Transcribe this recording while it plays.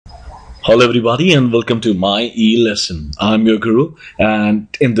Hello everybody and welcome to my e-lesson. I'm your guru and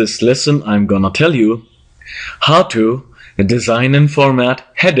in this lesson I'm gonna tell you how to design and format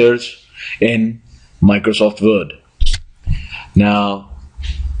headers in Microsoft Word. Now,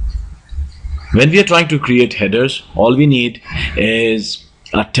 when we are trying to create headers, all we need is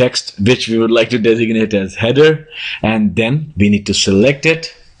a text which we would like to designate as header, and then we need to select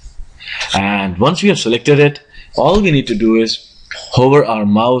it. And once we have selected it, all we need to do is hover our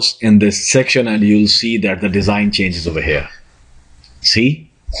mouse in this section and you'll see that the design changes over here. See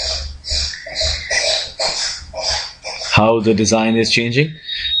how the design is changing?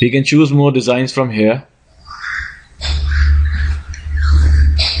 We can choose more designs from here.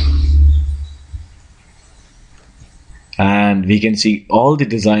 And we can see all the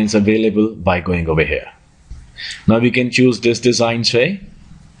designs available by going over here. Now we can choose this design, say.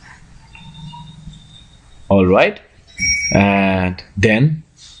 Alright. And then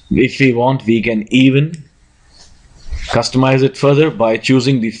if we want, we can even customize it further by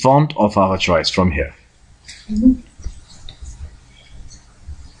choosing the font of our choice from here.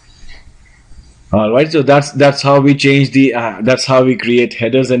 All right, so that's how we change the that's how we create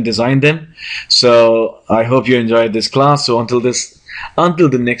headers and design them. So I hope you enjoyed this class. So until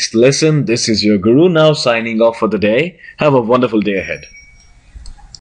the next lesson, this is your guru now signing off for the day. Have a wonderful day ahead.